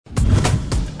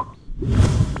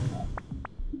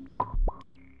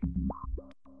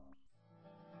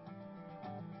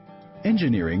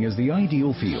Engineering is the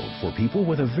ideal field for people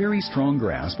with a very strong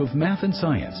grasp of math and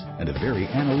science and a very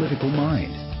analytical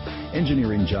mind.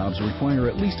 Engineering jobs require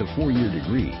at least a 4-year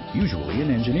degree, usually in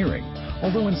engineering,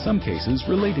 although in some cases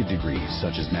related degrees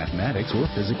such as mathematics or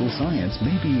physical science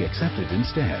may be accepted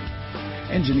instead.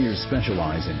 Engineers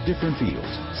specialize in different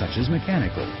fields such as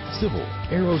mechanical, civil,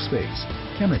 aerospace,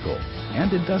 chemical,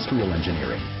 and industrial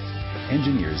engineering.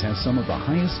 Engineers have some of the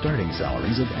highest starting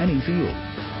salaries of any field.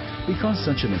 Because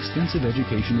such an extensive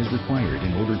education is required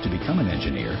in order to become an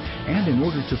engineer, and in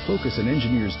order to focus an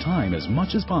engineer's time as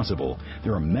much as possible,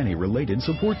 there are many related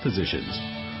support positions.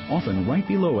 Often right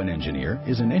below an engineer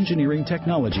is an engineering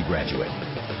technology graduate.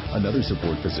 Another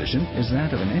support position is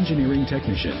that of an engineering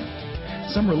technician.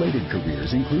 Some related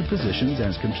careers include positions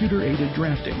as computer-aided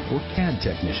drafting or CAD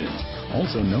technicians,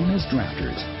 also known as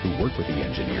drafters, who work with the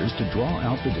engineers to draw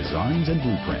out the designs and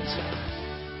blueprints.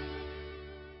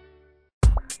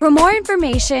 For more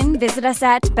information, visit us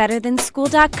at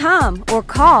betterthanschool.com or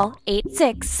call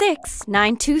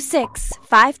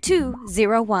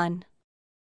 866-926-5201.